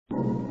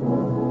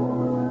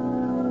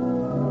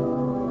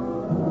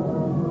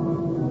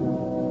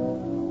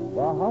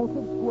House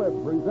of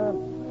Squibb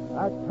presents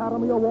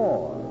Academy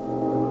Award.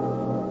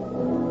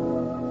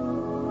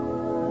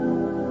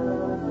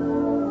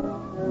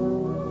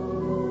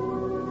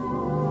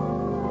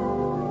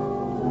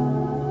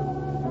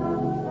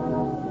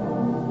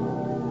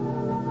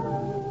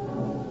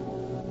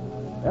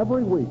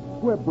 Every week,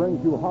 Squibb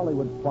brings you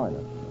Hollywood's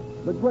finest.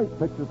 The great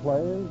picture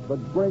plays, the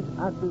great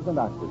actors and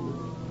actresses.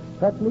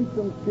 Techniques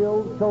and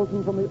skills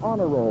chosen from the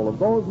honor roll of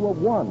those who have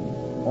won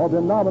or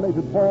been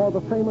nominated for the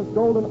famous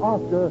Golden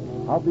Oscar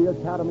of the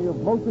Academy of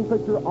Motion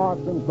Picture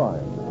Arts and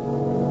Science.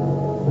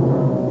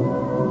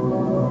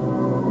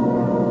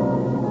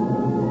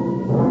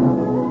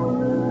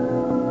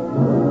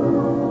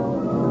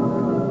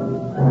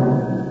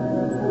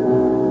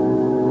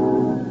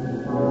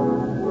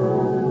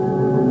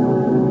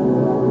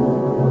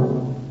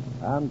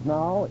 And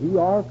now,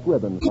 E.R.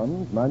 Squibb &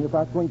 Sons,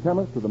 manufacturing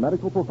chemist to the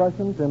medical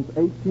profession since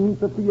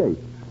 1858,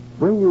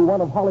 bring you one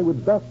of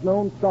Hollywood's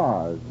best-known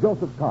stars,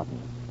 Joseph Cotten.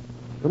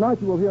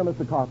 Tonight you will hear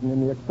Mr. Cotten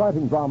in the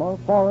exciting drama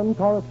Foreign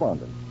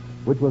Correspondent,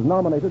 which was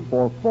nominated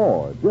for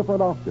 4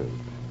 different Oscars.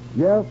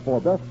 Yes, for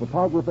Best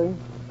Photography,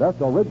 Best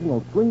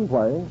Original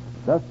Screenplay,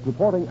 Best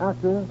Supporting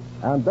Actor,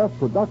 and Best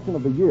Production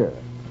of the Year.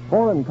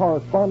 Foreign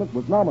Correspondent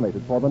was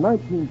nominated for the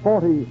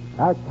 1940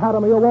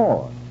 Academy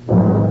Award.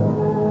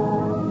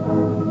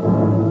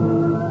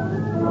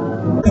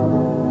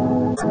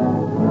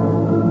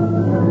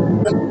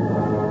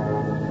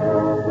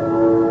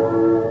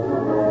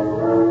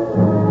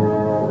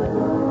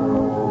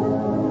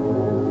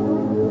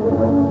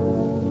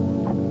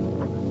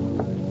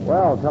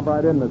 Well, come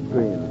right in, Miss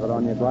Green. Put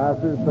on your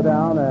glasses, sit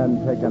down,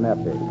 and take an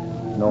epic.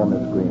 No,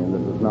 Miss Green,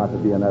 this is not to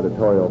be an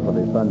editorial for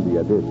the Sunday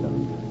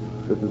edition.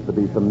 This is to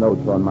be some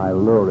notes on my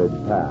lurid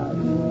past.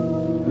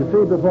 You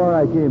see, before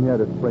I came here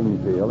to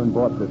Springfield and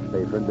bought this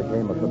paper and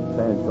became a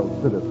substantial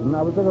citizen,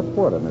 I was a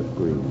reporter, Miss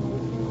Green.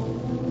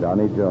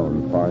 Johnny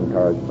Jones, Foreign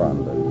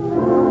Correspondent.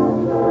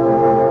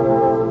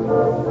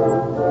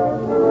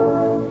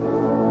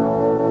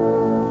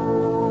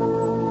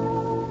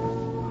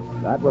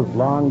 That was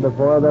long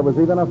before there was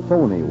even a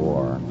phony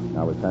war.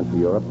 I was sent to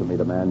Europe to meet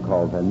a man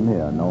called Van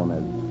Meer, known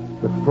as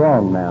the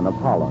Strong Man of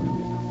Holland.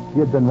 He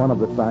had been one of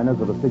the signers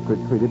of a secret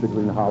treaty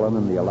between Holland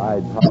and the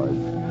Allied powers.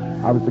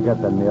 I was to get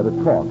Van Meer to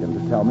talk and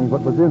to tell me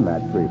what was in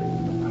that treaty.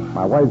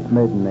 My wife's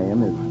maiden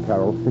name is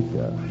Carol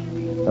Fisher.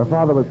 Her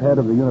father was head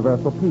of the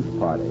Universal Peace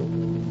Party.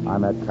 I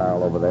met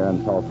Carol over there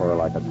and fell for her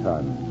like a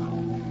ton.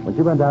 When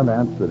she went down to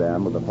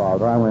Amsterdam with her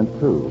father, I went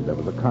too. There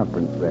was a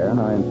conference there, and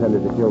I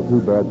intended to kill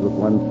 2 birds with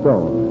one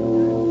stone.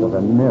 So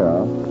Van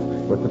Meer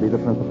was to be the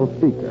principal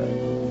speaker.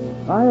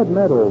 I had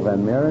met old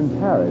Van Meer in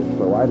Paris,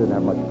 so I didn't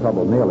have much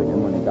trouble nailing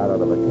him when he got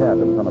out of a cab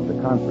in front of the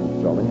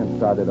conference building and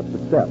started up the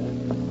steps.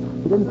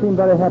 He didn't seem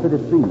very happy to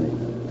see me.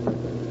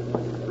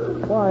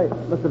 Why,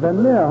 Mr.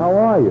 Van Meer, how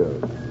are you?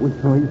 We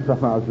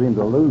somehow seem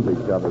to lose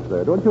each other,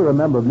 sir. Don't you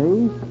remember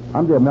me?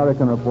 I'm the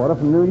American reporter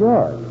from New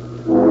York.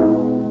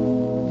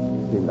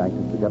 He seemed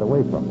anxious to get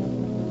away from me.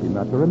 He seemed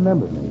not to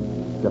remember me.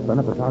 Just then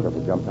a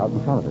photographer jumped out in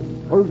front of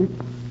him. Hold it.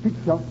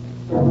 Picture.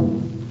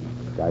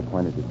 The guy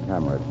pointed his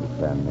camera at Miss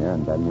Van Meer,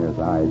 and Van Meer's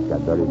eyes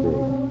got very big.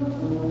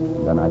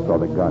 And then I saw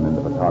the gun in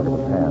the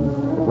photographer's hand.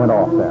 It went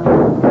off then.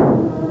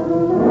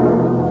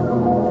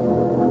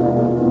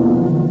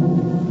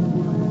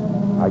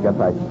 I guess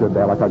I stood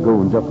there like a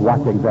goon, just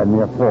watching Van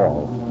Meer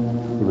fall.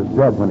 He was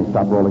dead when he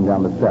stopped rolling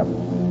down the steps.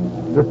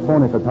 This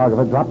phony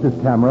photographer dropped his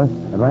camera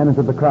and ran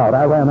into the crowd.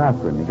 I ran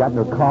after him. He got in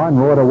a car and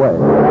rode away.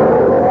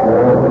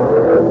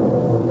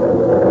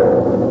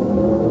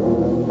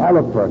 I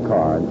looked for a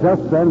car, and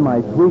just then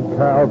my sweet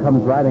Carol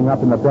comes riding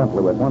up in the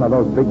Bentley with one of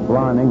those big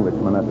blonde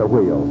Englishmen at the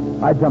wheel.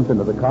 I jumped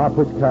into the car,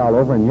 pushed Carol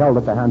over, and yelled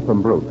at the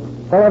handsome brute.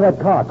 Follow that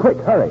car. Quick,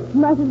 hurry.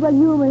 Might as well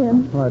humor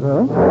him. Right,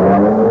 huh?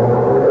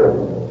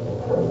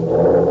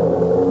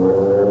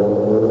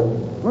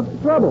 What's the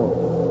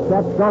trouble?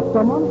 Chap shot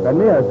someone? Van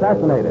Meer,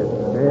 assassinated.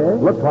 Yes?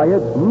 Looks like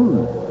it.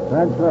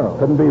 That's so.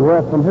 Couldn't be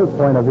worse from his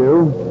point of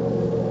view.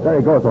 There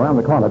he goes around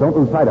the corner. Don't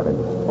lose sight of him.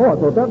 Oh, I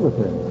thought that was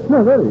him.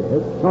 No, there he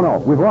is.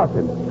 No, we've lost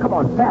him. Come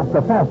on,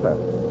 faster.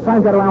 Try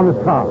and get around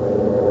this car.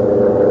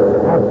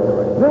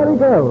 There he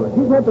goes.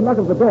 He's had the luck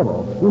of the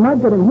devil. We might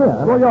get him here.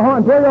 Blow your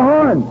horn.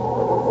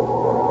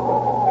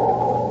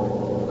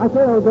 I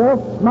say, old girl,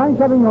 mind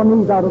shoving your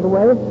knees out of the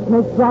way.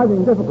 Makes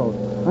driving difficult.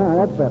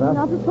 That's better.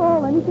 Not at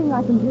all. Anything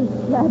I can do is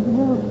glad to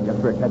help. Guess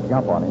we're catching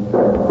up on him.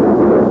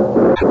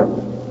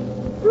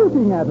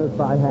 Shooting at us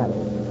by Harry.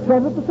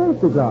 Shove at the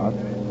safety glass.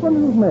 What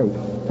does it make?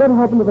 Better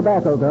hop into the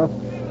back, old girl.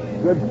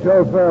 Good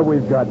chauffeur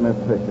we've got, Miss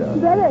Fisher.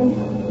 Very.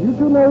 You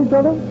two know each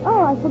other?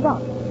 Oh, I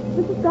forgot.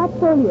 This is Scott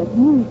Folliot,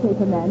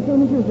 newspaper man,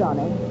 same as you,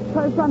 Johnny.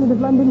 Correspondent of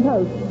London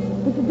Post.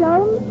 Mr.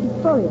 Jones, it's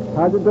Folliot.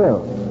 How'd it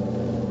do?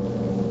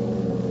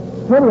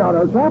 Here we are,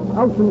 old chap.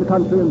 Out in the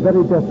country and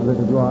very desolate,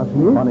 if you ask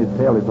me. On his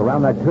tail, he's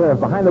around that curve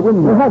behind the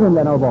windmill. We'll have him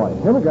then, old boy.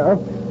 Here we go.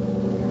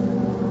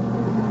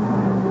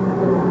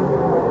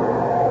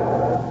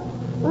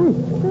 I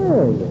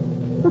say,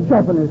 the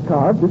chap in his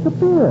car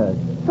disappeared.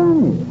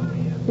 Vanished.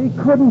 He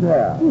couldn't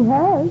have. He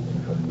has.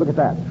 Look at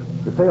that.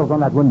 The sails on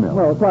that windmill.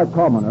 Well, it's quite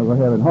common over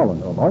here in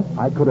Holland, old boy.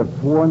 I could have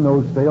sworn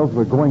those sails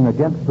were going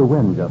against the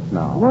wind just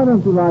now. Why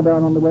don't you lie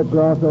down on the wet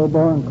grass, old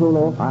boy, and cool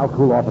off? I'll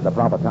cool off at the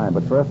proper time,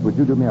 but first, would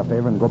you do me a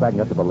favor and go back and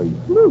get the police?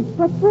 Police?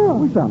 What for?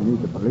 We shan't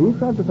need the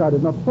police. I've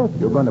decided not to pursue.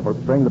 You're going to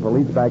bring the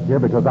police back here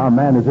because our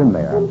man is in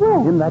there. In where?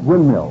 In that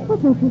windmill.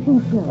 What makes you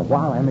think so?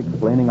 While I'm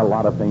explaining, a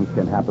lot of things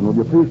can happen. Will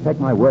you please take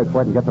my word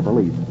for it and get the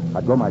police?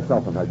 I'd go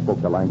myself if I spoke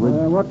the language.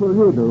 What will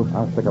you do?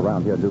 I'll stick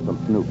around here and do some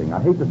snooping. I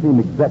hate to seem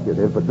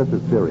executive, but this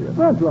is serious.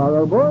 Right you are,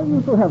 old boy.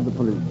 You shall have the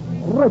police.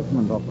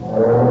 Richmond officer.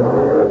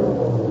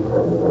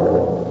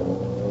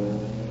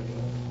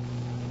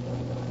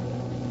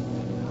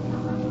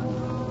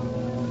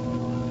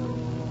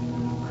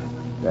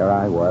 There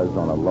I was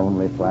on a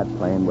lonely flat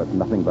plain with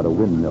nothing but a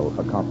windmill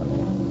for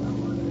company.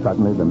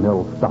 Suddenly the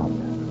mill stopped,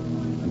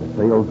 and the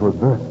sails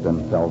reversed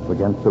themselves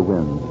against the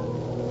wind.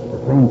 At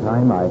the same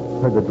time, I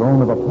heard the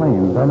drone of a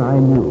plane. Then I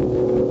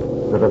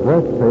knew. The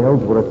reversed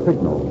sails were a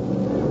signal.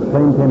 The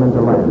plane came into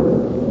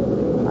land.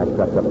 I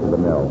crept up to the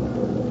mill.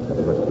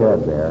 There was a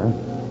shed there,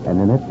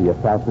 and in it the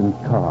assassin's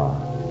car.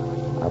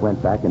 I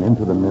went back and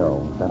into the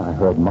mill. Then I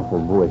heard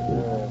muffled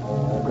voices.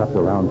 I crept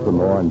around some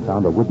more and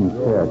found a wooden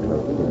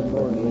staircase.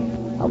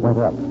 I went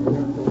up.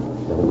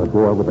 There was a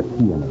door with a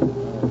key in it.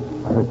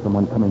 I heard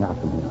someone coming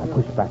after me. I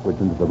pushed backwards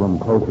into the room,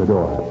 closed the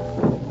door.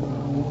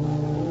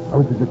 I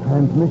was in the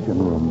transmission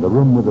room, the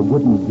room with the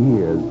wooden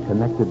gears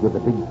connected with the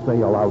big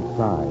sail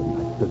outside.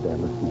 I stood there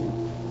listening.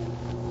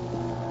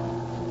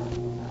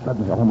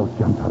 Suddenly, I almost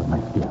jumped out of my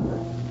skin.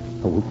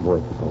 A weak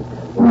voice spoke.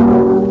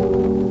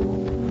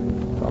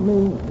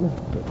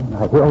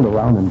 I whirled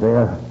around, and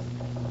there,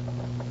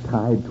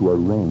 tied to a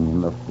ring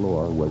in the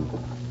floor, was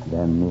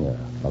Van Meer,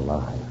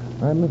 alive.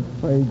 I'm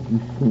afraid you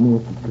see me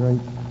at a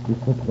great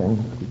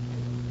disadvantage.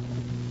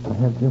 I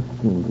have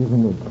just been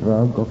given a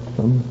drug of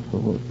some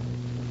sort.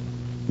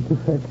 It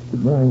affects the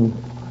brain.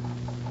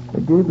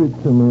 They gave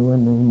it to me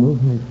when they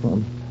moved me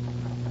from.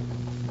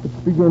 It's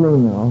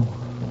beginning now.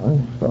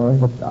 I'm sorry.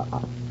 But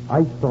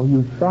I saw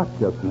you shot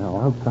just now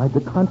outside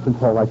the conference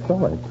hall. I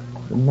saw it.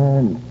 The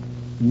man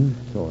you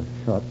saw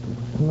shot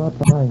was not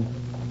I.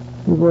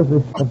 He was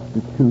a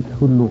substitute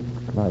who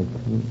looked like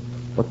me.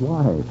 But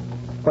why?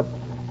 But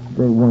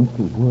they want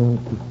the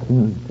world to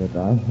think that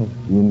I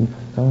have been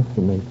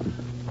assassinated,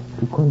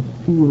 to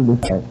conceal the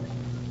fact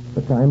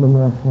that I'm in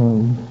their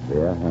hands.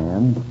 Their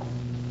hands?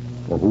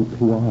 Well,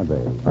 who are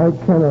they? I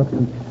cannot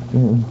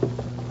explain.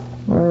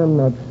 I am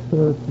not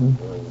certain.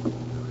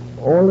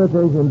 All that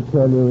I can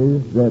tell you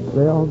is that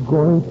they are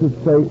going to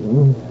take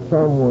me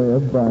somewhere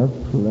by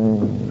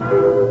plane.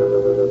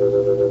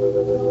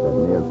 Van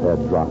Meer's head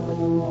dropped,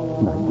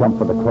 and I jumped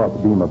for the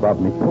crossbeam above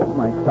me, pulled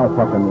myself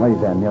up, and lay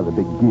there near the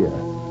big gear.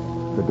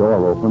 The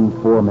door opened,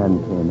 4 men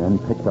came in,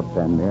 picked up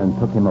Van Meer, and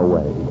took him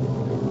away.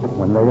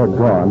 When they had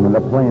gone, when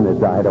the plane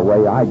had died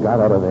away, I got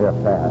out of there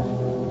fast.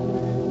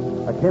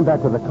 I came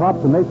back with the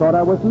cops, and they thought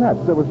I was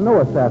nuts. There was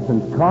no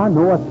assassin's car,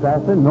 no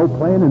assassin, no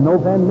plane, and no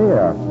Van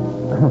Meer.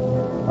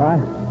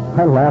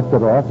 I laughed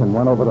it off and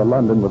went over to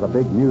London with a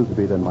big news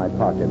beat in my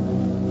pocket.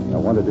 I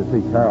wanted to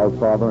see Carol's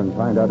father and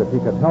find out if he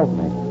could help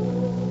me.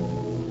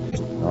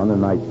 On the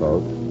night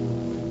boat,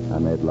 I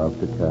made love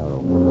to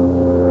Carol.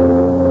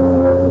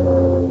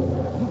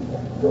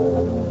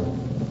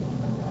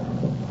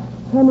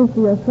 Tell me for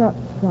your thoughts,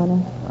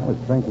 Johnny. I was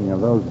thinking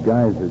of those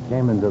guys who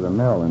came into the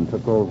mill and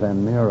took old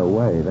Van Meer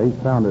away. They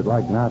sounded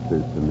like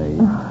Nazis to me.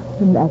 Oh,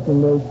 it's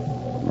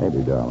imagination.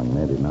 Maybe, darling,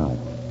 maybe not.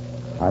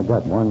 I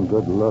got one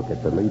good look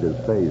at the leader's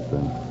face,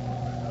 and,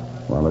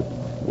 well, it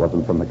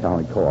wasn't from the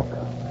county cork.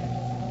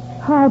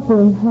 How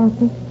being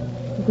happy?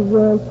 Is the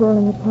world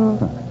falling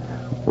apart?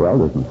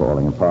 Well, it isn't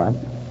falling apart.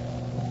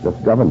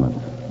 Just governments.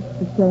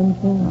 It's the same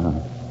thing.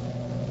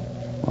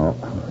 Well,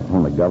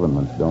 only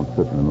governments don't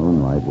sit in the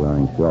moonlight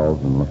wearing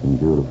shells and looking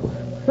beautiful.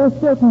 There's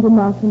certain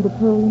remarks in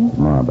Napoleon.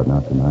 No, but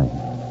not tonight.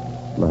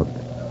 Look,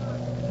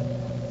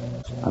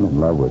 I'm in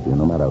love with you,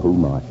 no matter who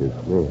marches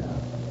where.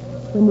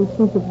 When you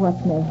think of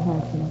what may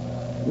happen,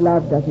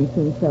 love doesn't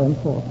seem so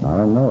important. I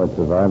don't know. It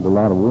survived a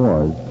lot of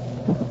wars.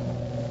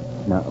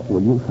 Now,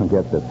 will you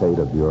forget the fate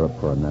of Europe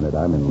for a minute?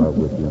 I'm in love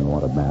with you and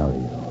want to marry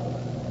you.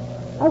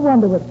 I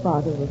wonder what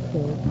Father would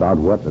say. About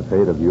what, the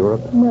fate of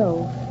Europe?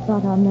 No,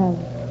 about our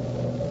marriage.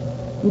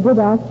 You did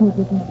ask me,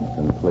 didn't you?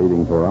 Been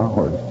pleading for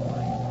hours.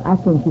 I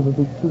think he will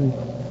be pleased.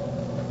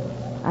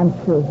 I'm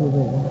sure he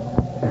will.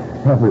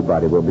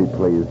 Everybody will be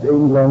pleased.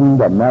 England,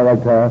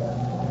 America,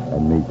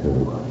 and me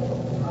too.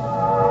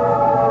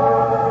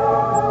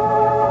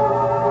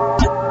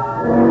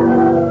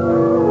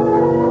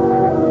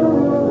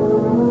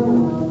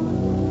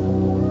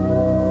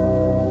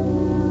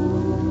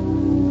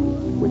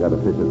 We got a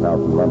fisher's house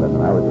in London,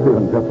 and I was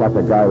feeling just like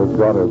a guy whose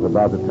daughter is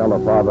about to tell her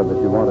father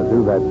that you want to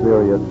do that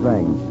serious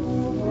thing.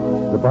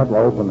 The butler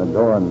opened the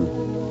door, and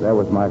there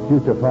was my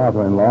future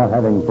father-in-law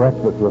having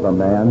breakfast with a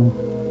man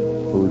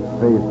whose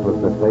face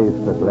was the face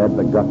that led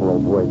the guttural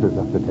voices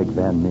up to take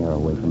Van Meer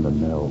away from the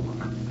mill.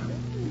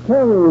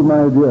 Carol,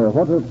 my dear,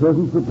 what a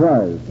pleasant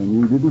surprise. And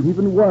you didn't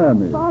even wire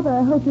me. Father,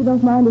 I hope you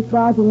don't mind us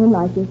barging in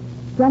like this.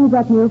 Johnny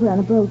brought me over on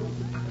a boat.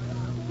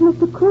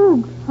 Mr.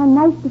 Krug, how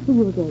nice to see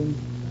you again.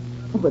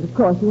 Oh, but of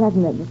course, you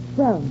haven't met Mr.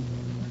 Jones.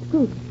 Mr.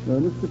 Krug.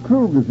 Mr.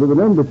 Krug is with an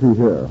embassy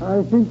here.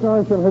 I think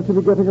I shall have to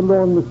be getting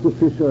along, Mr.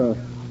 Fisher.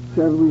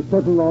 Shall we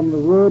settle on the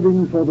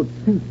wording for the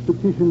peace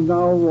petition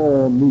now,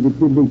 or leave it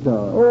till later?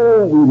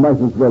 Oh, we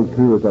might as well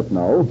clear it up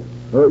now.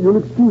 You'll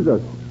excuse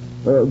us.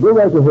 Go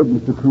right ahead,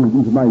 Mr. Krug,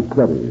 into my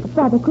study.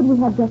 Father, could we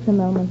have just a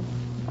moment?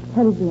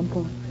 Terribly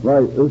important.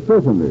 Right,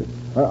 certainly.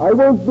 I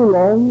won't be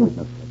long.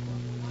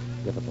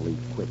 Get the police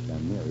quick.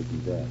 Van Meer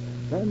isn't there.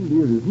 Van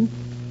Meer isn't?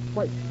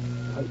 Wait.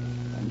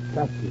 And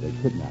Satsy, they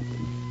kidnapped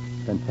him.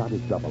 Then shot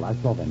his double. I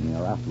saw Van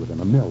Meer afterward in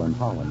a mill in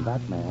Holland.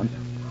 That man,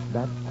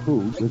 that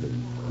Krug with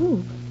him.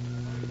 Krug?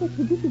 That's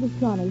ridiculous,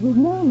 Johnny. We've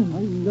known him.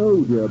 I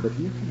know, dear, but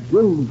Mr.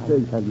 Jones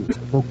says... I tell you, I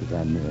spoke to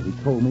Van Meer. He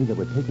told me they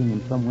were taking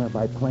him somewhere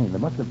by plane. They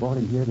must have brought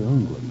him here to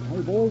England.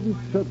 I've always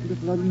felt a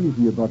little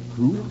uneasy about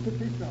Krug.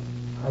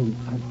 I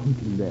keep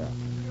him there.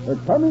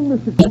 Coming,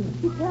 Mr.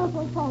 Krug. Be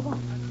careful, Father.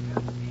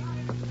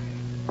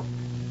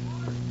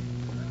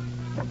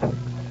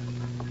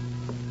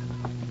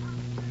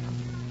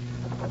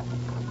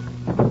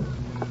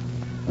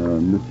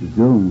 Mr.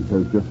 Jones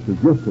has just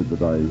suggested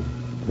that I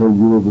turn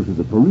you over to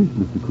the police,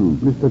 Mr. Krug.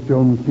 Mr.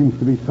 Jones seems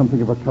to be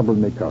something of a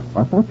troublemaker.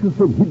 I thought you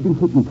said he'd been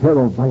taken care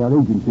of by our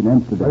agents in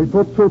Amsterdam. I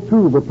thought so,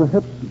 too, but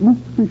perhaps Miss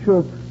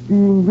Fisher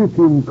being with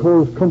him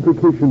caused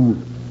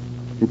complications.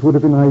 It would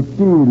have been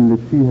ideal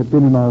if she had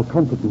been in our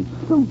confidence.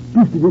 So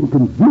deuced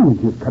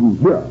inconvenient his coming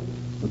here.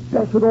 But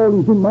dash it all,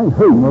 he's in my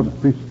home.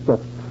 Must be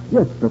stopped.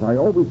 Yes, but I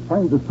always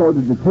find the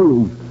sordid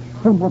details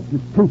somewhat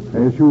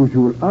distasteful. As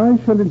usual, I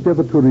shall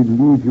endeavor to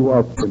relieve you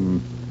of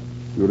them.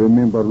 You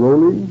remember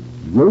Rowley?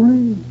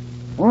 Rowley?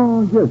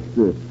 Oh, yes,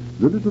 the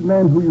little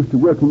man who used to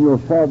work in your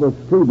father's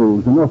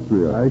stables in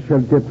Austria. I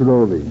shall get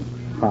Rowley.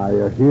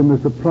 Hire him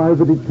as a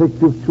private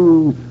detective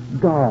to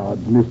guard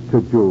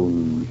Mr.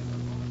 Jones.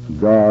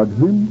 Guard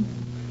him?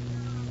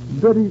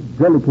 Very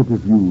delicate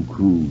of you,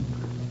 Krug.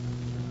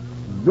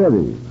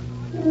 Very.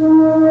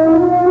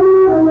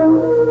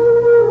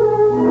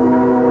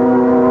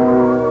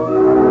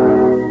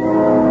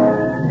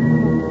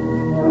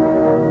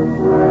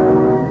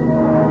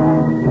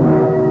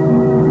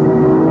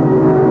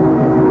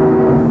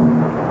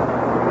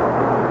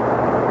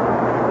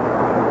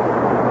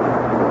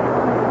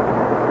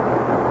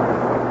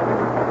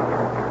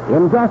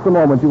 In just a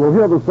moment, you will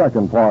hear the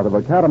second part of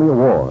Academy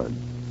Award.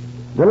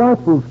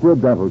 Delightful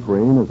Squib Dental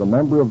Cream is a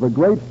member of the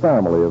great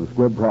family of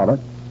Squib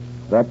products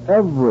that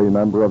every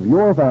member of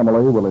your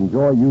family will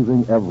enjoy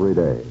using every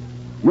day.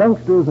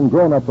 Youngsters and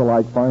grown-ups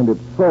alike find it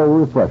so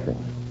refreshing.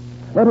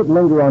 Let it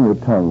linger on your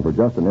tongue for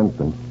just an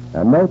instant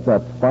and note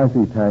that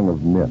spicy tang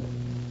of mint.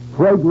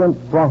 Fragrant,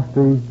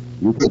 frosty,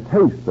 you can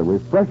taste the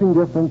refreshing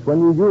difference when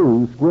you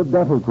use Squib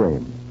Dental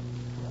Cream.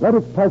 Let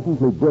its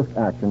pleasantly brisk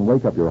action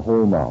wake up your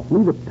whole mouth.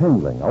 Leave it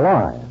tingling,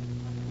 alive.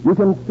 You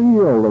can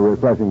feel the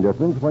refreshing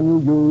difference when you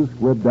use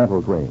Squib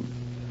Dental Cream.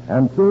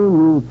 And soon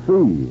you'll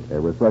see a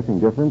refreshing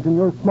difference in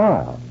your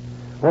smile.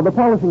 For the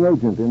polishing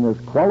agent in this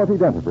quality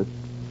dentifrice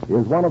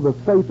is one of the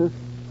safest,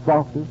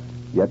 softest,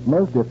 yet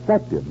most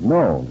effective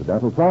known to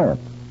dental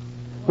science.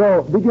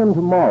 So begin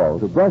tomorrow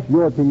to brush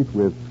your teeth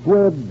with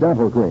Squib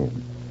Dental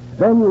Cream.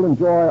 Then you'll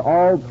enjoy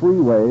all three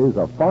ways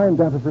a fine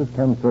dentifrice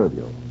can serve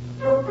you.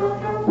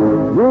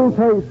 You'll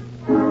taste,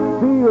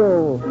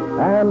 feel,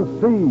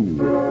 and see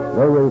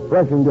the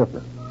refreshing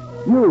difference.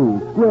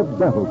 Use Squib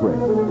Dental Cream.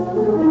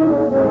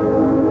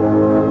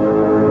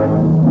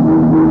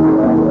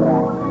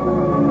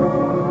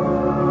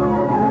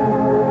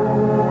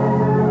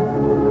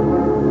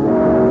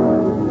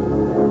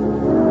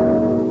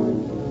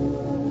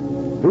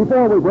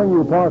 Before we bring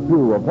you part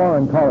two of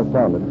Foreign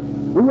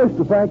Correspondent, we wish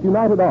to thank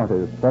United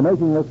Artists for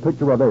making this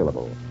picture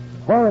available.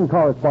 Foreign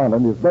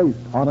Correspondent is based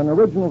on an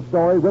original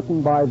story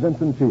written by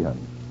Vincent Sheehan.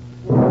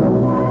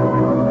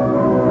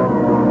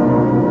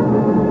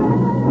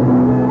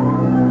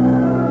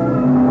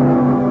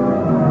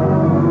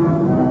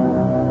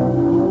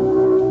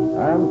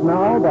 And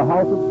now, the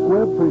House of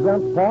Squib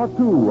presents part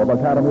two of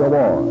Academy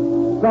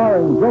Award,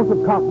 starring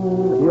Joseph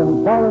Cotton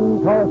in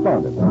Foreign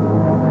Correspondent.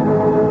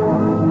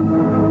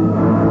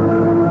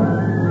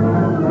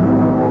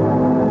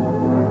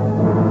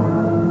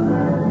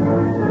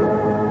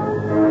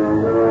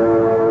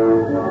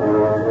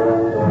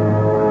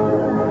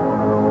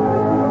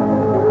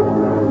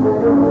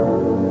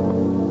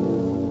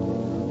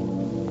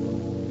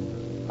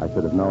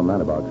 That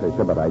about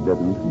Fisher, but I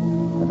didn't.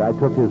 And I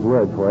took his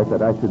word for it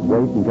that I should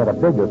wait and get a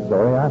bigger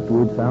story after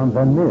we'd found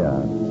Van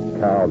Meer.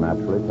 Carol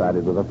naturally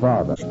sided with her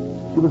father.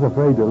 She was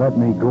afraid to let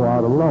me go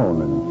out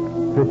alone,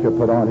 and Fisher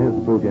put on his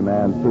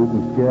boogeyman suit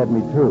and scared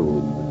me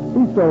too.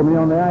 He sold me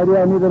on the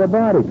idea I needed a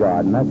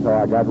bodyguard, and that's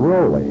how I got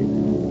Rowley.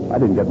 I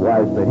didn't get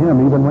wise to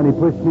him even when he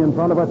pushed me in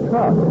front of a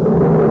truck.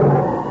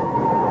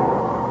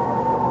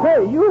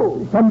 Hey,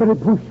 you! Somebody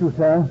pushed you,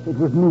 sir. It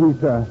was me,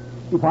 sir.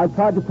 If I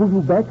tried to pull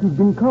you back, you'd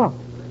been caught.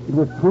 It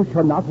was push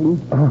or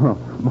nothing.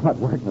 Smart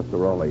work, Mr.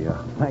 Rowley.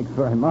 Thanks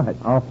very much.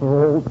 After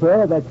all,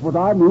 sir, that's what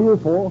I'm here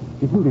for.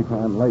 Isn't it?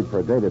 I'm late for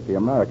a date at the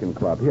American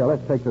Club. Here,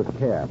 let's take this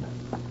cab.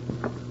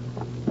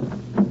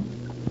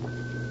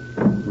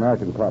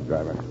 American Club,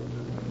 driver.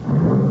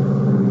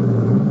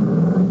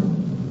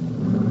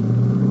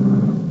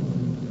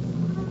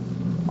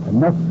 I'm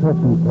not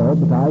certain, sir,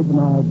 but I've an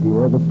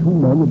idea that two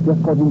men have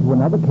just got into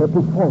another cab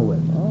to follow us.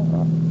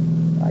 Oh,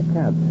 I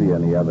can't see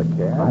any other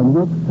cab. I'm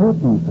not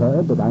certain,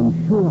 sir, but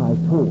I'm sure I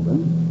saw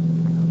them.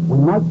 We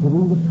might give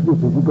them the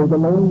slip if we go the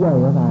long way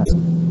around.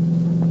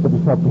 But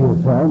stop here,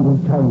 sir, and we'll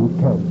change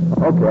cabs.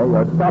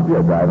 Okay, stop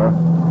here, driver.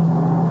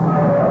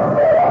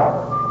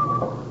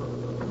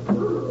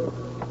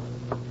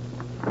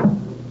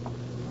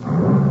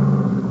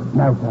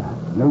 No, sir.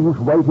 No use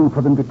waiting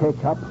for them to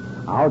catch up.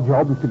 Our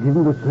job is to give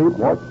them the slip.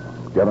 What?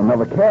 Get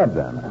another cab,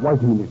 then. Wait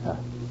a minute, sir.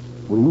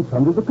 We're in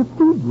front of the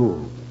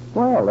cathedral.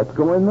 Well, let's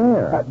go in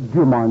there. Do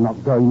you mind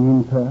not going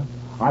in, sir?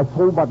 I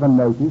saw by the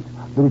notice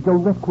that it's a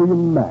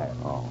requiem mass.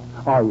 Oh.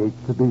 I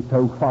hate to be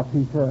so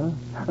fussy, sir.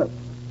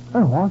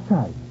 I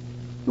say.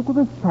 Look at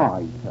the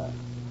side, sir.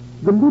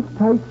 The lift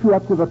takes you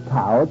up to the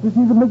tower to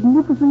see the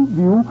magnificent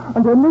view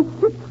and only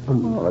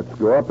sixpence. Well, let's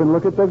go up and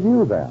look at the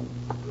view, then.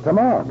 Come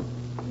on.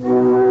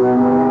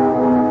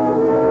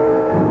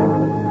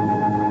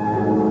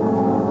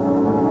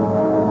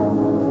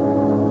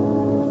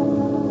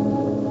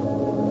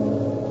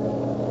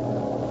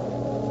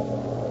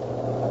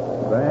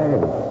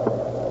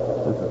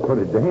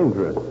 Pretty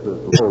dangerous,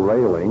 this low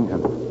railing,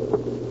 and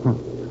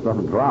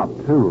some drop,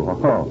 too.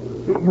 Oh.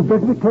 You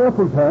better be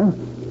careful, sir.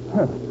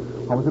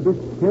 I was a bit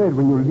scared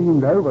when you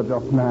leaned over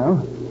just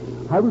now.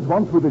 I was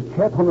once with a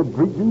chap on a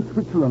bridge in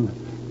Switzerland.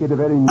 He had a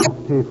very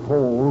nasty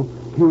fall,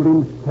 killed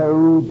him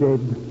so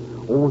dead.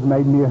 Always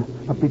made me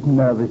a bit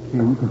nervous, see.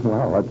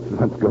 Well,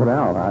 let's go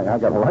down. I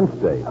got a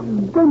lunch date.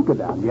 Don't go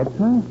down yet,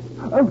 sir.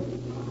 Oh,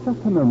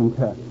 just a moment,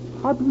 sir.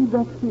 I believe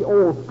that's the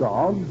Horse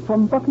Guard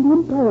from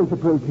Buckingham Palace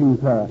approaching,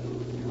 sir.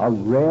 A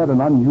rare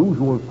and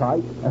unusual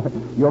sight.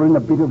 You're in a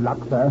bit of luck,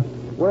 sir.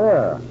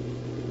 Where?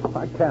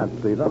 I can't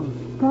see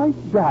them.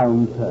 Straight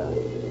down, sir.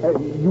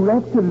 You'll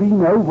have to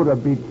lean over a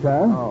bit,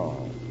 sir.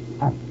 Oh.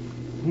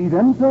 See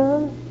them,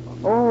 sir?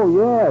 Oh,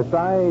 yes,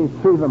 I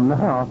see them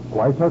now.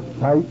 Quite a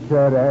sight,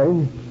 sir,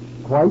 eh?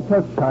 Quite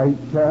a sight,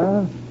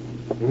 sir.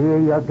 Here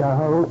you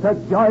go to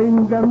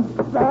join them,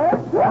 sir.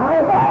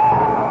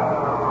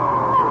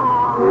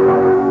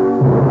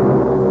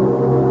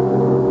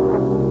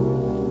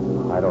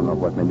 I don't know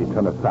what made me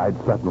turn aside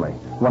suddenly.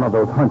 One of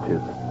those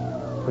hunches.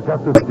 But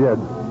just as it did,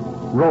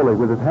 Rowley,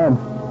 with his hand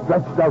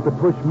stretched out to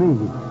push me,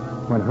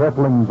 went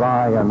hurtling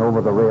by and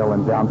over the rail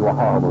and down to a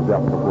horrible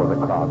depth before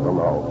the crowd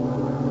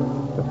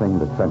below. The thing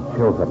that sent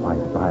chills up my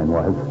spine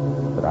was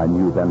that I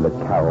knew then that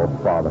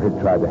Carol's father had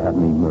tried to have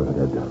me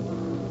murdered.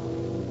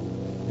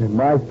 In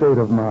my state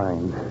of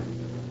mind,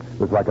 it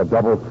was like a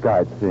double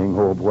skirt seeing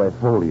old boy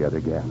Folliot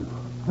again.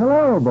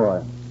 Hello,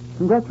 boy.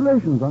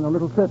 Congratulations on your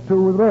little set to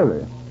with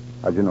Rowley.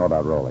 How'd you know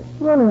about Rowley?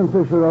 Rowley and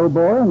Fisher, old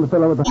boy, and the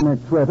fellow with the neck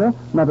sweater.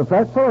 Matter of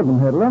fact, followed them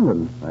here to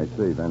London. I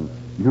see. Then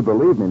you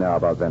believe me now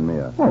about Van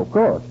Meer? Oh, of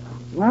course.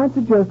 I'd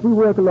suggest we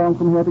work along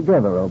from here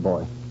together, old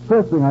boy.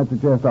 First thing I'd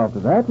suggest after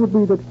that would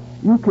be that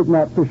you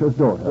kidnap Fisher's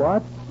daughter.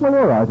 What? Well,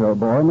 all right, old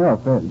boy, no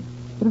offense.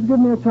 But it's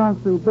given me a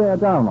chance to bear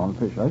down on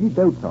Fisher. He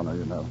dotes on her,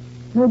 you know.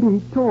 Maybe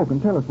he'd talk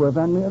and tell us where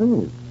Van Meer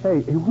is.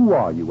 Hey, who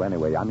are you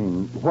anyway? I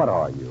mean, what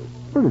are you?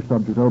 British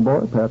subject, old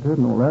boy, patriot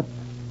and all that.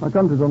 My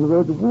country's on the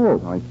verge of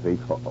war. I see.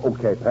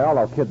 Okay, pal,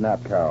 I'll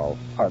kidnap Carol.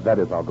 That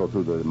is, I'll go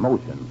through the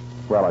motions.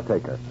 Where'll I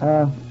take her?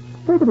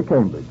 Take her to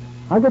Cambridge.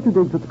 I'll get you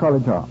digs at the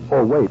College Arms.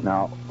 Oh, wait,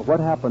 now, what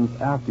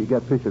happens after you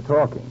get Fisher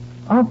talking?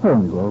 I'll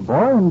phone you, old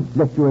boy, and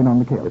let you in on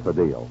the kill. It's a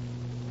deal.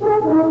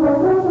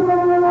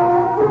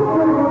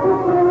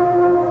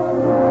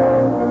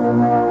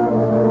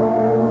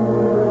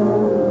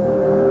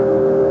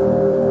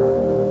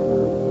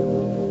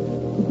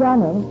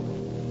 Johnny,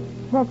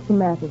 what's the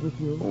matter with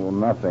you? Oh,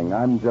 nothing.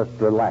 I'm just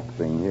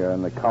relaxing here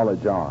in the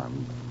College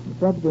Arms. It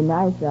better be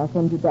nice. I'll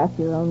send you back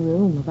to your own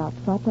room about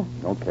supper.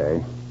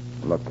 Okay.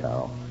 Look,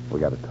 Carol, we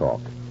got to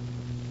talk.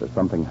 There's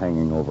something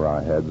hanging over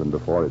our heads, and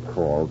before it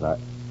falls, I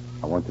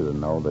want you to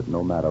know that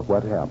no matter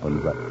what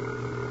happens,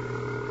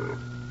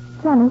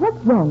 Johnny,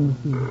 what's wrong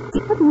with you?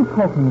 What are you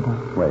talking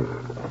about? Wait.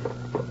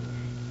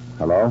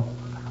 Hello?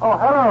 Oh,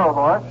 hello,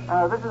 boy.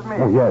 This is me.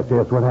 Oh, yes,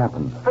 what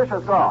happened?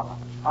 Fisher's gone.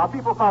 Our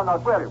people found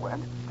out where he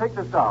went. Take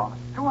this down.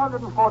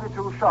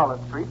 242 Charlotte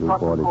Street, Tottenham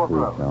Court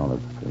 242 Road.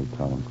 Charlotte Street,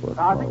 Tottenham Court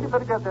Now, I think you Road.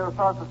 better get there as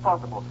fast as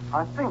possible.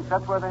 I think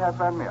that's where they have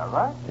Van Meer,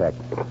 right? Check.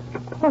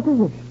 What is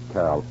it?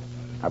 Carol,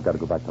 I've got to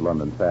go back to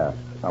London fast.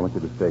 I want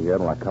you to stay here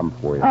till I come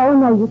for you. Oh,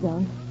 no, you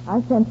don't.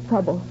 I sense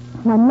trouble.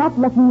 And I'm not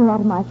letting you out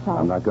of my sight.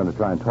 I'm not going to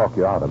try and talk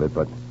you out of it,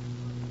 but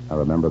I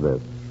remember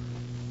this.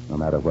 No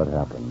matter what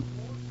happens,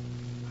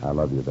 I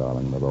love you,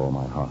 darling, with all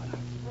my heart.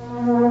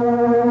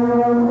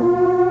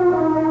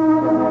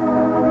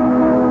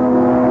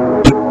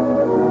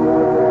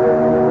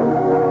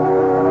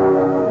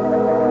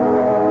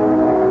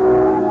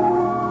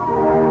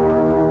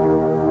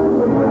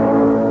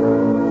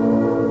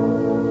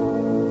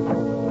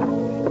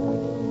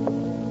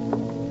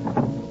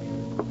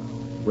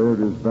 Where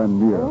is Van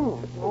Meer?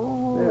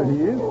 There he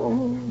is.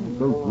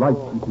 Those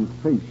lights in his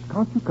face.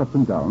 Can't you cut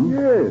them down?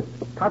 Yes,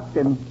 cut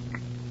them.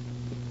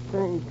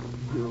 Thank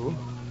you.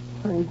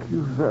 Thank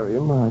you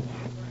very much.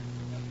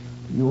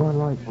 You are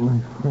like my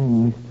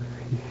friend, Mr.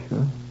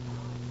 Fisher.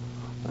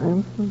 I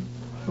am so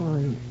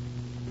sorry.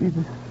 It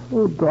is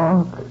so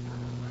dark.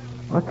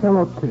 I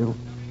cannot tell.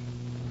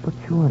 But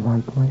you are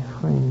like my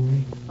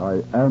friend.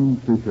 I am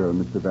Fisher,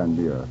 Mr. Van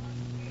Meer.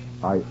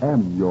 I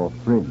am your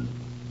friend.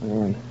 I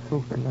am so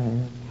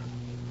glad.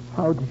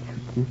 How did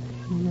you get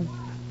here?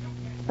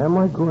 Am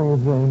I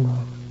going there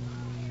now?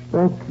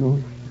 Thank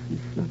you, Mr.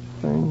 Fisher.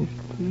 Thank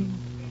you.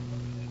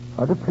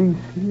 Are the police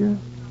here?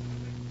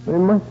 They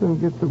mustn't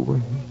get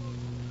away.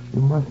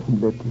 You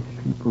mustn't let these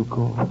people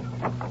go.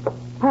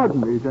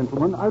 Pardon me,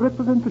 gentlemen. I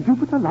represent the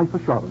Jupiter Life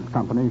Assurance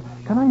Company.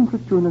 Can I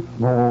interest you in a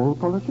small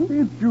policy?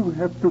 Did you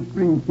have to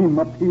bring him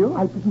up here?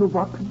 I didn't know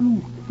what to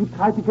do. He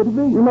tried to get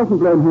away. You mustn't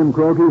blame him,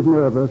 Crook. He's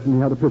nervous, and he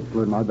had a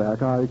pistol in my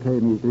back. I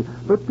came easy.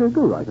 But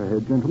go right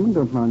ahead, gentlemen.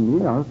 Don't mind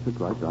me. I'll sit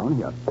right down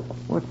here.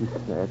 What is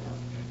that?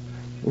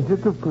 Is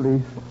it the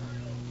police?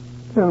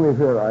 Tell me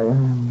where I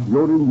am.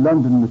 You're in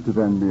London, Mr.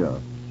 Van Meer.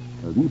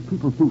 These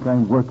people think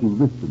I'm working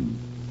with them.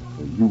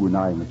 You and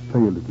I must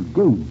play a little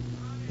game.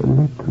 A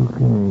little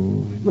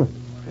game? Yes.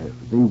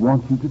 They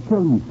want you to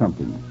tell me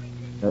something.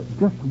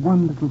 Just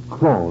one little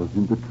clause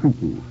in the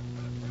treaty.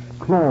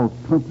 Clause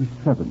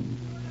 27.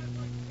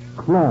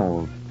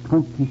 Clause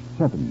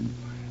 27.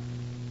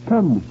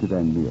 Come, Mr.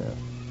 Van Meer.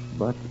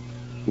 But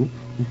it's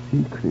the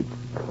secret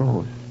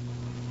clause.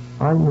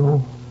 I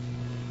know.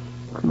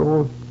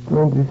 Clause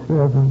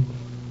 27.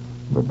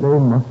 But they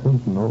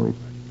mustn't know it.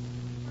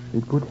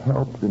 It could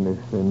help them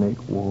if they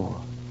make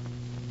war.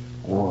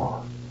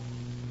 War.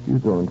 You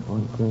don't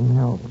want them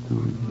help, do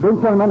you?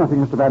 Don't tell him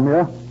anything, Mr. Van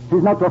Meer.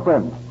 He's not your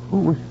friend. Who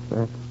was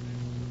that?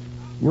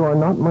 You are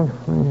not my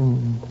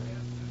friend.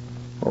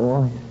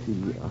 Oh, I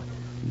see.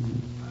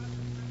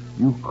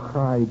 You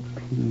cried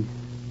peace.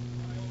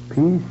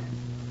 Peace,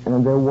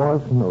 and there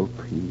was no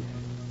peace.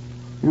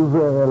 You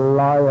were a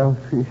liar,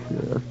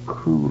 Fisher. A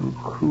cruel,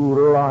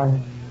 cruel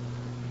liar.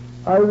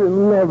 I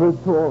will never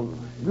talk.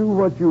 Do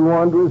what you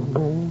want with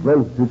me.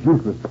 Well, it's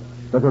useless.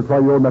 Better try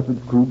your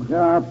methods, Krug.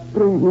 Yeah,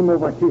 bring him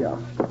over here.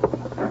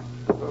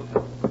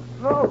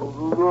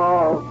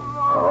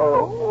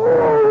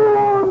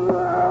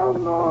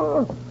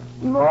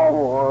 No,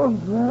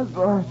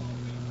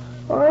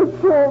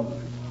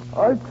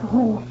 I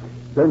talk.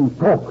 Then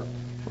talk.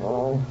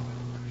 Oh,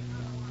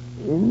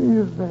 in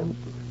the event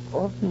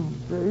of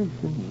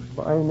invasion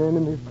by an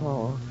enemy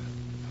power,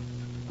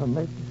 Her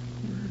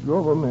Majesty's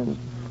government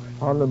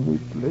follow me,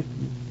 please.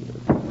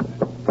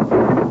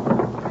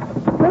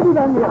 Steady,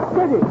 Van Meer,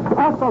 steady.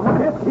 After we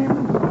get him.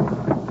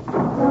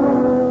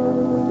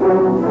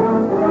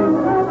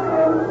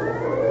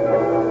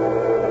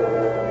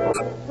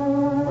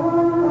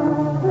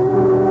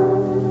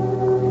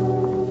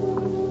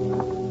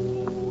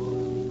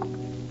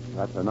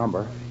 That's a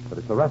number, but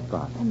it's a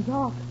restaurant. And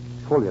dark.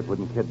 Folliot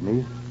wouldn't kid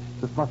me.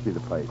 This must be the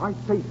place. I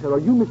say, sir, are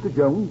you Mr.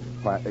 Jones?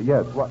 Why,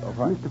 yes, what?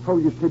 Mr.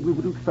 Folliot said we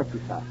would expect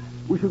you, sir.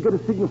 We shall get a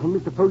signal from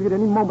Mr. Folliot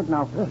any moment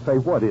now, sir. Say,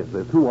 what is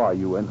this? Who are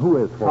you, and who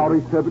is Folliot?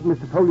 Sorry, sir, but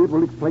Mr. Folliot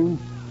will explain.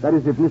 That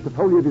is, if Mr.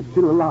 Folliot is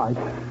still alive.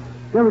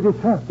 There it is,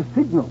 sir, the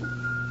signal.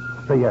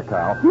 Stay here,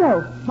 Carl.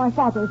 No, my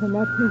father's in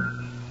there, too.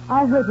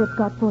 I heard what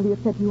Scott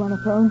Folliot said to you on the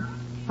phone.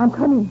 I'm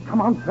coming.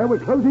 Come on, sir, we're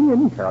closing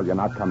in. Carol, you're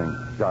not coming.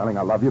 Darling,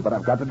 I love you, but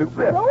I've got to do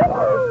this.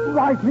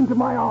 Right into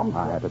my arms.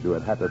 I had to do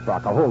it. Had to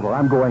sock a hold her.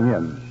 I'm going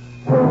in.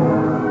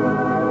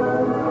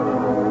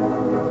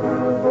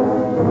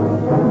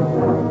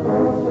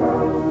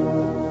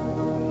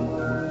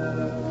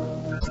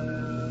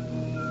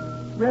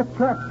 We're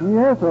trapped.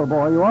 Yes, old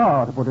boy, you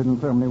are, to put it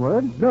in so many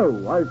words.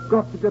 No, I've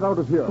got to get out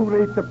of here. Too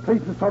late. The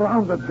place is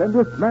surrounded. Then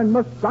this man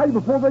must die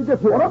before they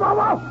get here. What about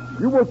us?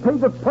 You will pay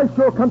the price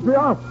your country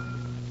asks.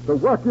 The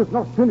work is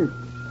not finished.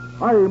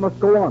 I must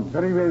go on.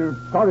 Very well.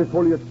 Sorry,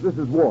 Folliot. This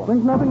is war.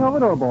 Think nothing of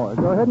it, old boy.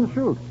 Go ahead and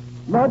shoot.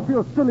 I'd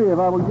feel silly if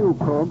I were you,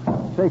 Krog.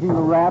 Taking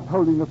the rap,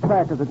 holding the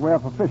sack, as it were,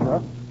 for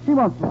Fisher. He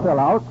wants to sell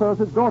out so as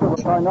his daughter will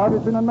find out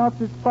he's been a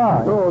Nazi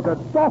spy. Oh, the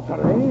daughter,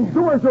 eh?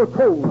 Do as you're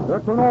told.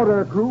 That's an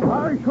order, Krug.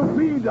 I should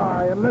be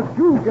die unless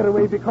you get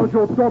away because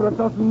your daughter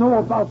doesn't know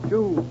about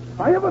you.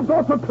 I have a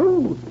daughter,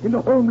 too, in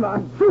the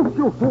homeland. Shoot,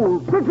 you fool.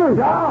 Quickly.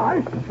 Yeah,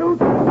 I shoot.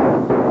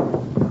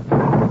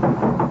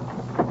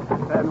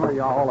 Stand where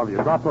you are, all of you.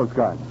 Drop those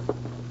guns.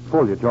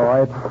 Folliot, you all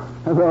right?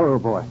 Hello,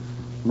 boy.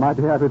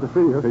 Mighty happy to see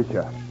you.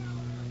 Fisher.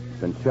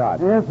 Been shot.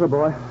 Yes, sir,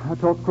 boy. I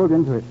talked Krug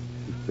into it.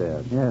 He's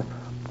dead. Yes.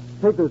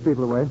 Take those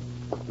people away.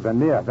 Van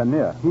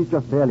Meer. He's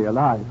just barely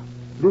alive.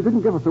 But he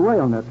didn't give us away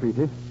on that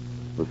treaty.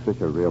 Was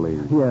Fisher really...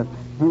 Yes.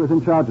 He was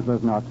in charge of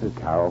those Nazis.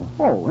 Carol?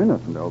 Oh,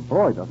 innocent old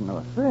boy. Doesn't know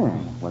a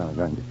thing. What am I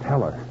going to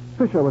tell her?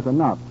 Fisher was a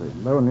Nazi,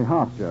 though only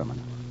half German.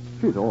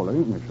 She's all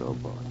English,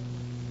 old boy.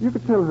 You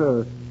could tell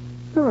her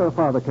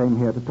father came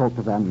here to talk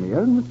to Van Meer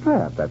and was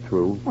trapped. That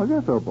true? Oh,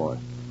 yes, old boy.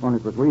 Only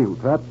it was we who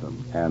trapped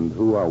them. And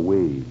who are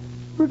we?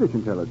 British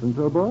intelligence,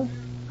 old boy.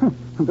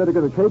 Better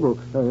get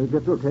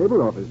to a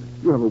cable office.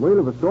 You have a whale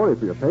of a story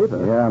for your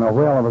paper. Yeah, and a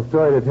whale of a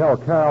story to tell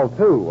Carol,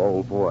 too,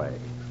 old boy.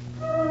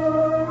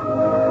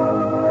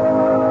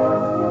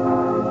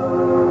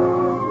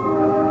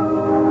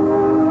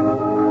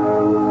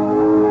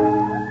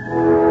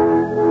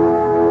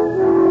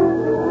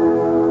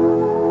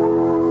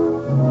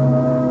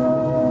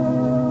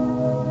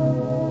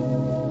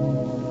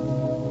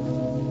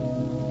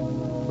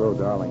 So,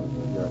 darling,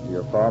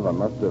 your father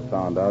must have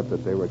found out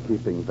that they were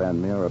keeping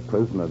Van Meer a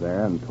prisoner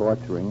there and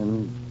torturing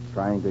and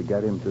trying to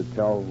get him to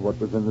tell what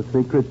was in the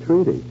secret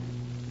treaty.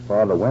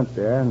 Father went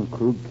there, and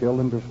Krug killed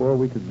him before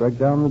we could break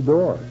down the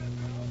door.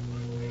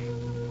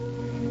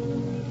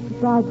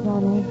 Goodbye,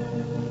 Johnny.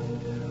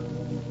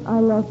 I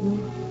love you.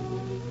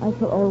 I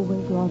shall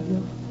always love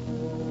you.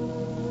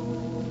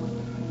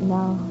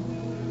 Now,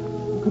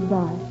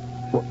 goodbye.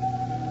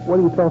 What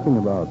are you talking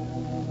about?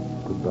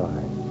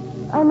 Goodbye.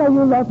 I know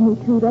you love me,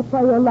 too. That's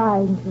why you're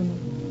lying to me.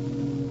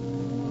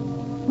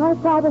 My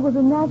father was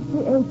a Nazi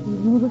agent,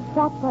 and he was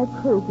shot by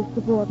Krug, his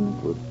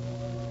subordinate. But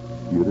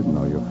you didn't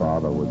know your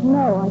father was...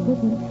 No, I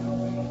didn't.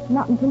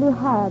 Not until he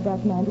hired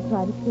that man to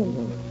try to kill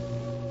you.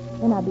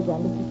 Then I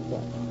began to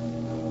suspect.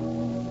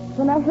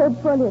 When I heard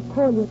Folliot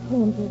call you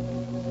Cambridge,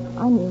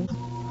 I knew.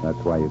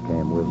 That's why you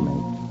came with me.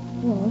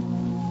 Yes.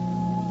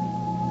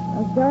 I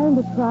was going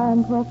to try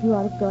and talk you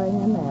out of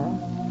going in there.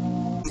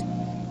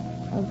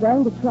 I was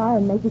going to try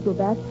and make you go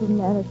back to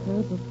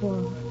America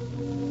before...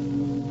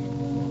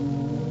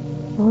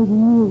 Oh,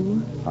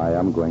 you. I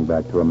am going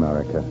back to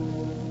America.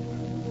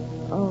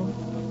 Oh.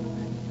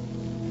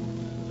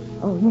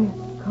 Oh, yes,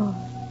 of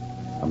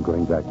course. I'm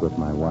going back with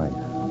my wife.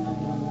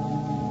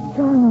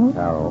 Johnny.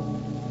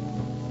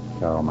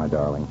 Carol, my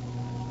darling,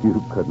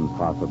 you couldn't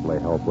possibly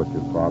help what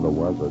your father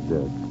was or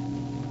did.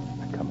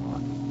 Come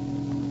on.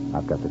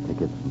 I've got the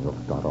tickets, and we'll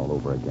start all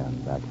over again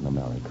back in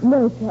America.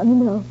 No, Johnny,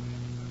 no.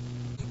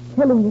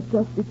 Killing is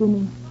just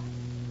beginning.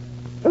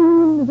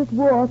 England is at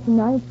war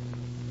tonight.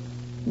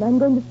 And I'm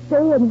going to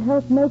stay and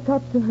help make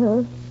up to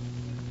her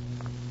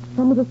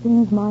some of the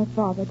things my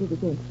father did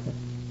against her.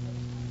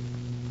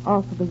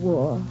 After the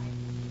war,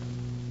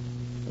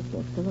 if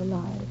they're still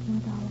alive, no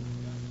doubt.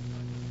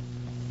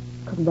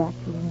 Come back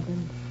to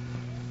England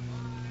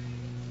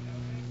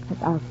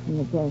and ask me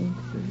again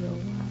to be your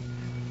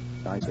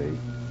wife. I see.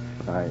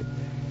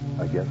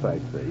 I guess I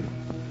see.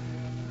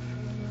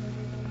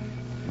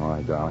 All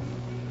right, darling.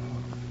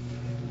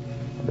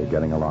 I'll be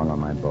getting along on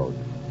my boat.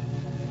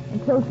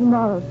 Until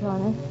tomorrow,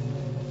 Johnny.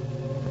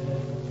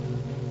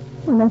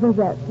 Whenever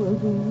that will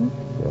be.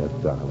 Yes,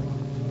 darling.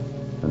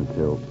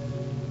 Until...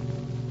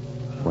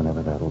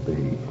 whenever that'll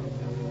be.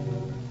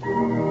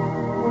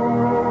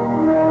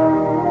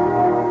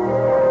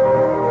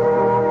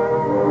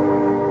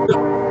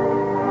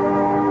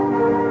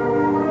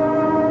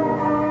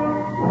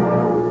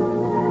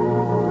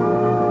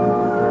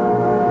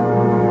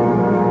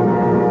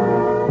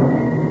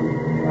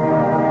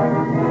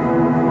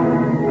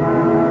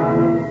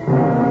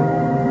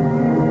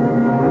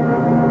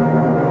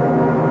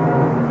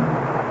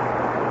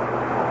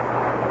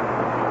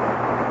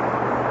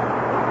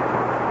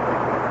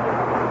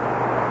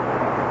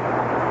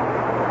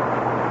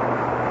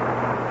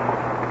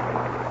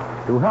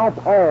 To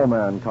help all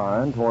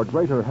mankind toward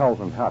greater health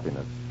and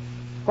happiness,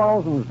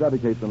 thousands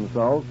dedicate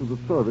themselves to the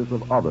service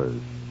of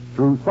others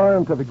through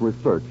scientific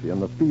research in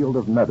the field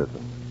of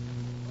medicine.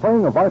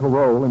 Playing a vital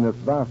role in this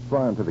vast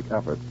scientific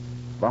effort,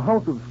 the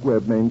House of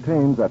Squibb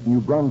maintains at New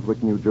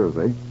Brunswick, New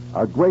Jersey,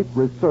 a great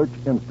research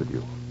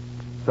institute.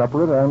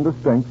 Separate and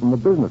distinct from the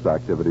business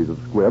activities of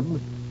Squibb,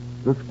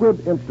 the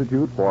Squibb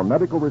Institute for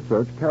Medical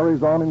Research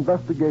carries on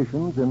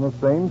investigations in the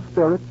same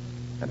spirit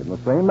and in the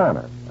same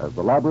manner as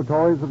the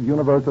laboratories of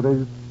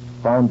universities,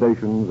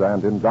 foundations,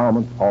 and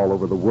endowments all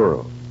over the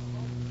world.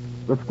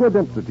 The Squibb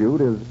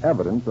Institute is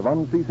evidence of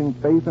unceasing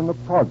faith in the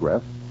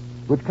progress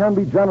which can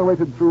be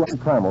generated through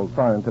untrammeled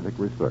scientific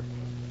research.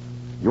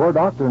 Your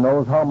doctor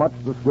knows how much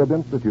the Squibb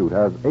Institute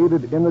has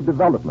aided in the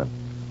development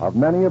of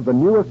many of the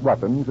newest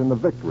weapons in the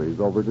victories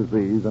over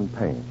disease and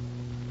pain.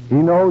 He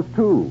knows,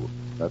 too,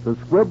 that the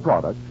Squibb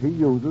products he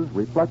uses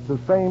reflect the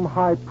same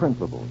high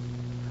principles,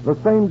 the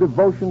same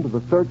devotion to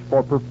the search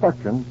for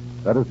perfection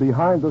that is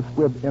behind the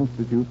Squibb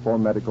Institute for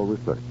Medical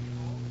Research.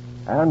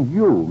 And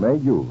you may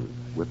use,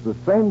 with the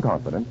same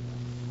confidence,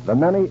 the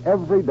many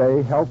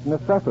everyday health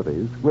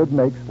necessities Squibb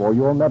makes for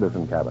your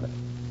medicine cabinet.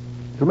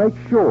 To make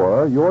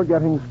sure you're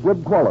getting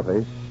Squibb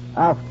quality,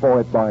 ask for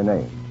it by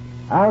name.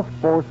 Ask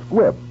for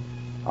Squibb,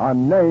 a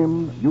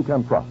name you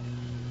can trust.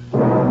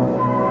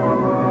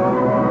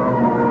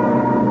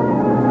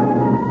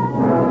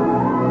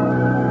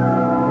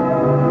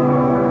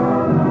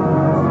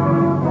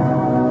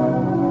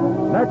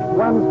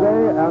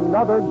 Wednesday,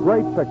 another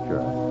great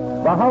picture.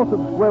 The House of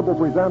Squibb will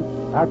present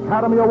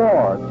Academy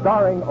Award,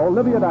 starring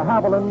Olivia de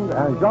Havilland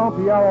and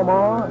Jean-Pierre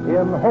Omar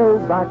in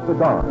Hold Back the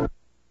Dawn.